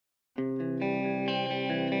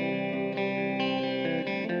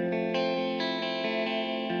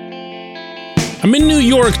I'm in New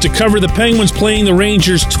York to cover the Penguins playing the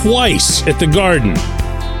Rangers twice at the Garden.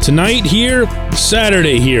 Tonight here,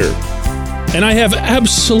 Saturday here. And I have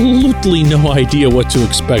absolutely no idea what to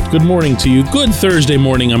expect. Good morning to you. Good Thursday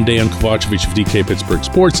morning. I'm Dejan Kovacevic of DK Pittsburgh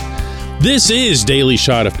Sports. This is Daily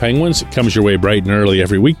Shot of Penguins. It comes your way bright and early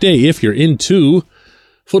every weekday. If you're into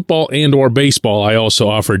football and or baseball, I also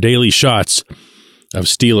offer daily shots of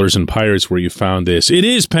Steelers and Pirates where you found this. It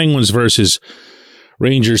is Penguins versus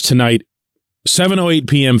Rangers tonight. 7:08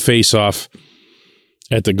 p.m. face-off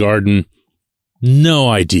at the Garden. No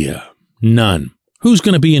idea. None. Who's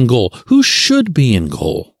going to be in goal? Who should be in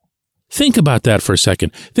goal? Think about that for a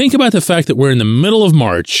second. Think about the fact that we're in the middle of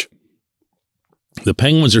March. The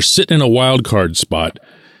Penguins are sitting in a wild card spot.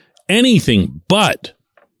 Anything but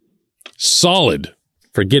solid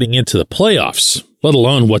for getting into the playoffs, let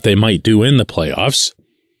alone what they might do in the playoffs.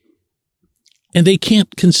 And they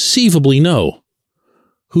can't conceivably know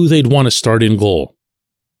who they'd want to start in goal.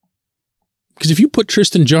 Because if you put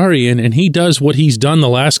Tristan Jarry in and he does what he's done the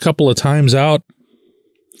last couple of times out,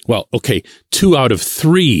 well, okay, 2 out of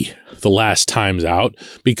 3 the last times out,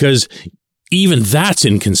 because even that's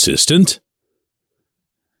inconsistent.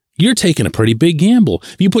 You're taking a pretty big gamble.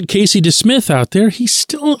 If you put Casey DeSmith out there, he's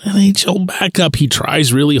still an NHL backup. He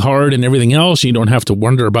tries really hard and everything else. You don't have to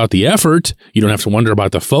wonder about the effort. You don't have to wonder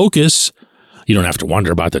about the focus. You don't have to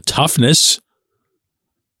wonder about the toughness.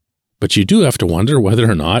 But you do have to wonder whether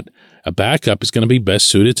or not a backup is going to be best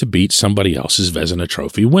suited to beat somebody else's Vezina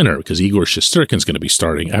Trophy winner, because Igor Shesterkin's going to be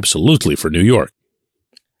starting absolutely for New York.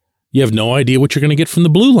 You have no idea what you're going to get from the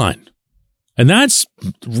blue line. And that's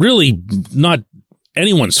really not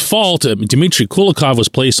anyone's fault. Dmitry Kulikov was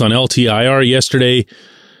placed on LTIR yesterday.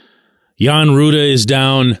 Jan Ruda is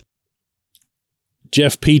down.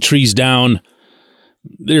 Jeff Petry's down.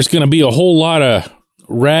 There's going to be a whole lot of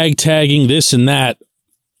ragtagging, this and that,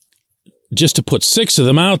 just to put 6 of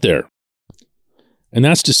them out there. And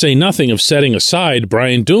that's to say nothing of setting aside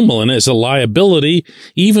Brian Dumoulin as a liability,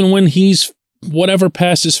 even when he's whatever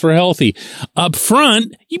passes for healthy. Up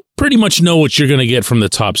front, you pretty much know what you're going to get from the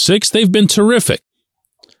top 6. They've been terrific.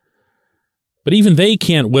 But even they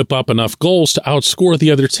can't whip up enough goals to outscore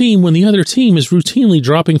the other team when the other team is routinely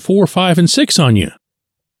dropping 4, 5, and 6 on you.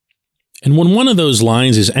 And when one of those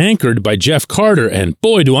lines is anchored by Jeff Carter, and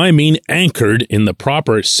boy, do I mean anchored in the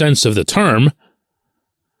proper sense of the term,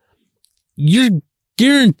 you're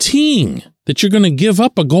guaranteeing that you're going to give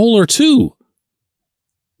up a goal or 2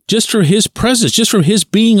 just for his presence, just from his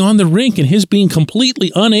being on the rink and his being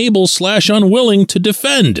completely unable / unwilling to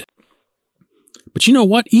defend. But you know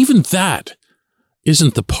what? Even that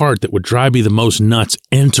isn't the part that would drive me the most nuts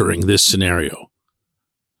entering this scenario.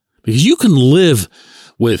 Because you can live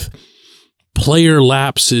with player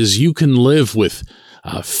lapses, you can live with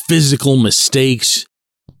physical mistakes.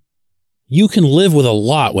 You can live with a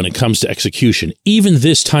lot when it comes to execution, even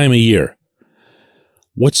this time of year.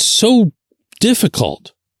 What's so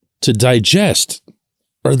difficult to digest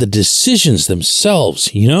are the decisions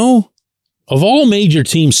themselves, you know? Of all major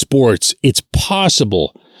team sports, it's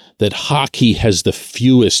possible that hockey has the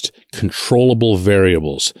fewest controllable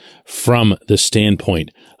variables from the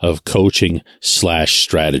standpoint of coaching /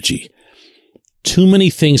 strategy. Too many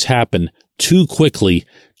things happen too quickly,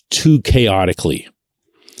 too chaotically.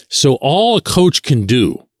 So all a coach can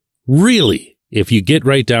do, really, if you get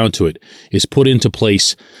right down to it, is put into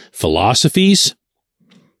place philosophies,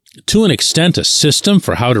 to an extent a system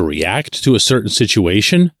for how to react to a certain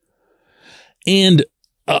situation, and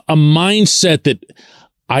a mindset that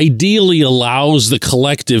ideally allows the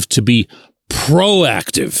collective to be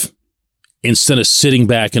proactive instead of sitting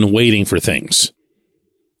back and waiting for things.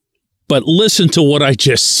 But listen to what I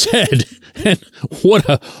just said, and what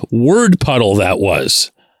a word puddle that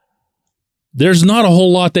was. There's not a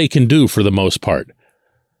whole lot they can do for the most part,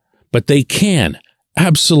 but they can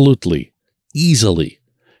absolutely, easily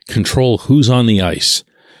control who's on the ice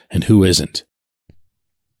and who isn't.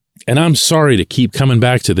 And I'm sorry to keep coming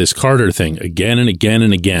back to this Carter thing again and again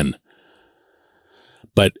and again.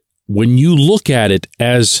 But when you look at it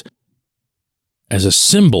as a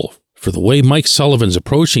symbol for the way Mike Sullivan's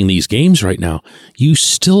approaching these games right now, you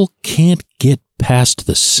still can't get past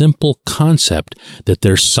the simple concept that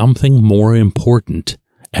there's something more important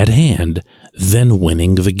at hand than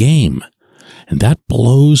winning the game. And that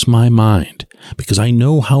blows my mind, because I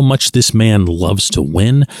know how much this man loves to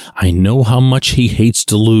win. I know how much he hates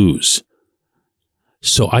to lose.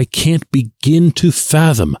 So I can't begin to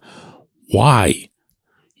fathom why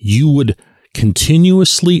you would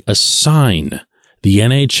continuously assign the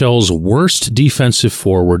NHL's worst defensive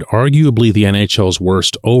forward, arguably the NHL's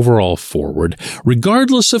worst overall forward,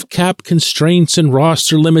 regardless of cap constraints and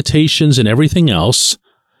roster limitations and everything else,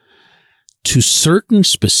 to certain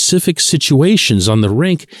specific situations on the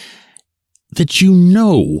rink that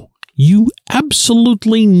you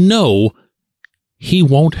absolutely know he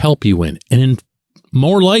won't help you in. And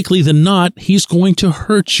more likely than not, he's going to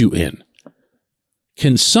hurt you in.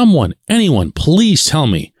 Can anyone, please tell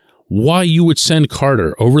me why you would send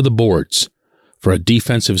Carter over the boards for a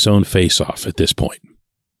defensive zone faceoff at this point?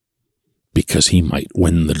 Because he might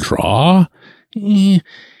win the draw? He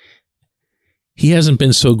hasn't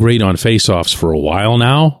been so great on faceoffs for a while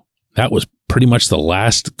now. That was pretty much the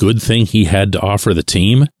last good thing he had to offer the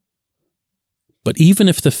team. But even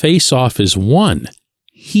if the faceoff is won,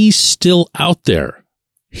 he's still out there.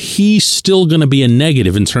 He's still going to be a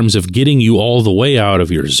negative in terms of getting you all the way out of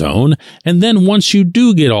your zone. And then once you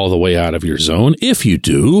do get all the way out of your zone, if you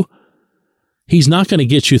do, he's not going to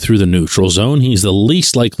get you through the neutral zone. He's the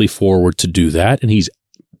least likely forward to do that. And he's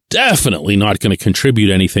definitely not going to contribute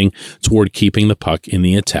anything toward keeping the puck in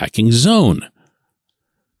the attacking zone.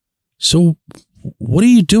 So what are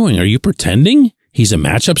you doing? Are you pretending he's a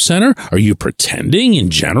matchup center? Are you pretending in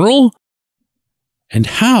general? And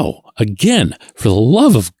how, again, for the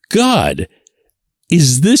love of God,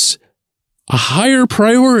 is this a higher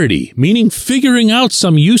priority, meaning figuring out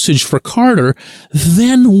some usage for Carter,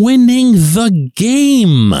 than winning the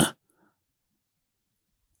game?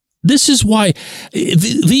 This is why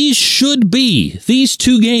these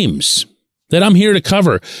two games that I'm here to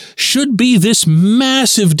cover should be this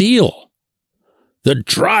massive deal. The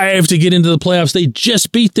drive to get into the playoffs. They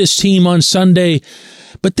just beat this team on Sunday.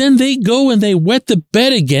 But then they go and they wet the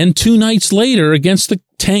bed again 2 nights later against the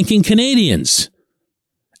tanking Canadians.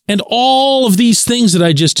 And all of these things that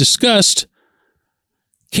I just discussed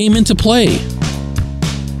came into play.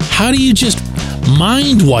 How do you just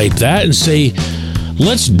mind wipe that and say,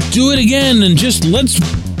 let's do it again and just let's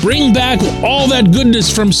bring back all that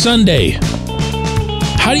goodness from Sunday?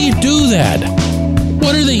 How do you do that?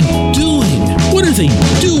 What are they doing? What are they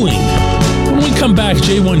doing? When we come back,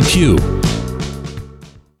 J1Q.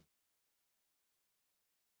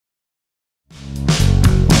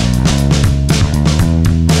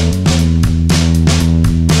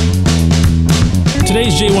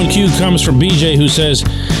 Today's J1Q comes from BJ, who says,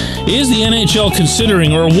 is the NHL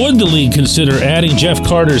considering, or would the league consider, adding Jeff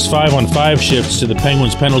Carter's 5-on-5 shifts to the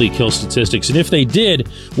Penguins' penalty kill statistics? And if they did,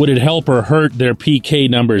 would it help or hurt their PK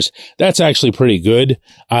numbers? That's actually pretty good.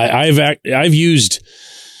 I've used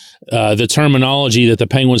the terminology that the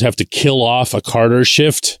Penguins have to kill off a Carter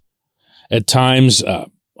shift at times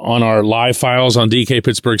on our live files on DK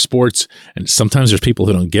Pittsburgh Sports. And sometimes there's people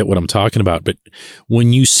who don't get what I'm talking about. But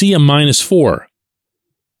when you see a -4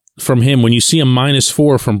 from him, when you see a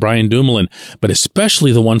 -4 from Brian Dumoulin, but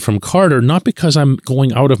especially the one from Carter, not because I'm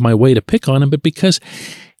going out of my way to pick on him, but because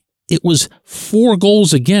it was 4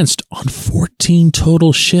 goals against on 14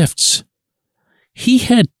 total shifts. He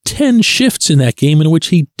had 10 shifts in that game in which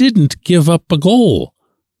he didn't give up a goal.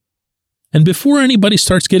 And before anybody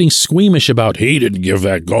starts getting squeamish about, he didn't give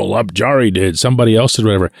that goal up, Jarry did, somebody else did,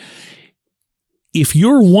 whatever. If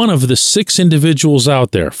you're one of the 6 individuals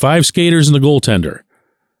out there, 5 skaters and the goaltender,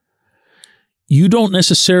 you don't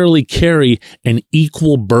necessarily carry an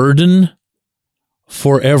equal burden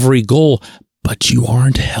for every goal, but you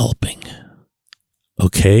aren't helping.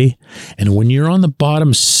 Okay? And when you're on the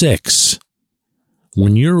bottom 6,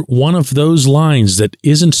 when you're one of those lines that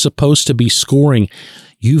isn't supposed to be scoring,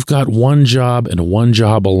 you've got one job and one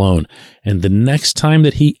job alone. And the next time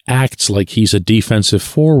that he acts like he's a defensive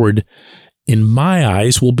forward, in my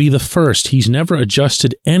eyes, will be the first. He's never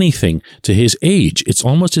adjusted anything to his age. It's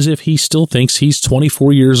almost as if he still thinks he's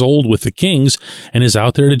 24 years old with the Kings and is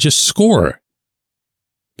out there to just score.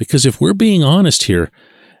 Because if we're being honest here,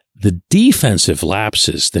 the defensive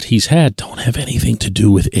lapses that he's had don't have anything to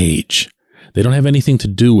do with age. They don't have anything to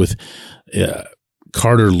do with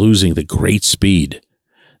Carter losing the great speed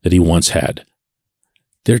that he once had.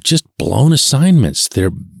 They're just blown assignments. They're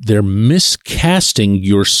miscasting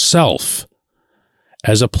yourself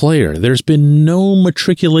as a player. There's been no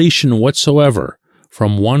matriculation whatsoever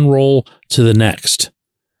from one role to the next.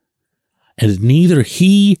 And neither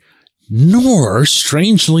he nor,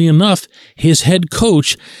 strangely enough, his head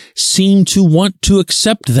coach seem to want to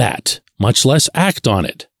accept that, much less act on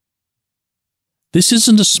it. This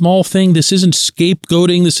isn't a small thing. This isn't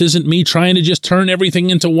scapegoating. This isn't me trying to just turn everything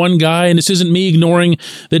into one guy. And this isn't me ignoring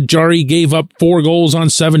that Jarry gave up 4 goals on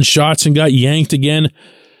 7 shots and got yanked again.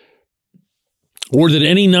 Or that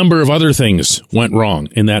any number of other things went wrong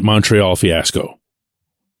in that Montreal fiasco.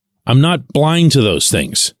 I'm not blind to those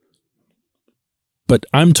things. But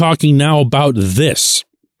I'm talking now about this,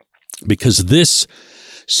 because this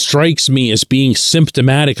strikes me as being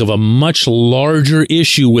symptomatic of a much larger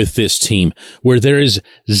issue with this team, where there is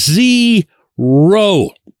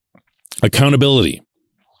zero accountability.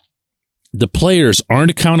 The players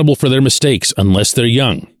aren't accountable for their mistakes unless they're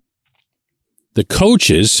young. The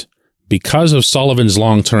coaches, because of Sullivan's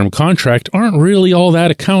long-term contract, aren't really all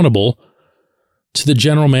that accountable to the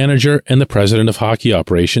general manager and the president of hockey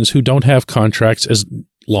operations, who don't have contracts as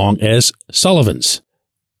long as Sullivan's.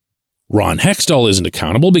 Ron Hextall isn't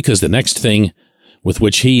accountable because the next thing with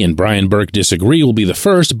which he and Brian Burke disagree will be the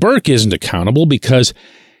first. Burke isn't accountable because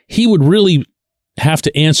he would really have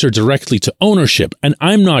to answer directly to ownership, and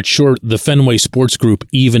I'm not sure the Fenway Sports Group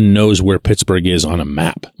even knows where Pittsburgh is on a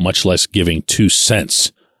map, much less giving 2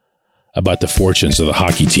 cents about the fortunes of the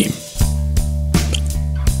hockey team.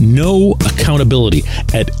 No accountability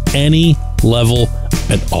at any level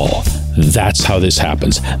at all. That's how this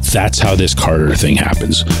happens. That's how this Carter thing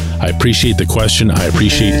happens. I appreciate the question. I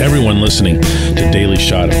appreciate everyone listening to Daily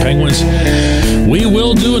Shot of Penguins. We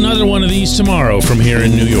will do another one of these tomorrow from here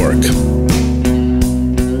in New York.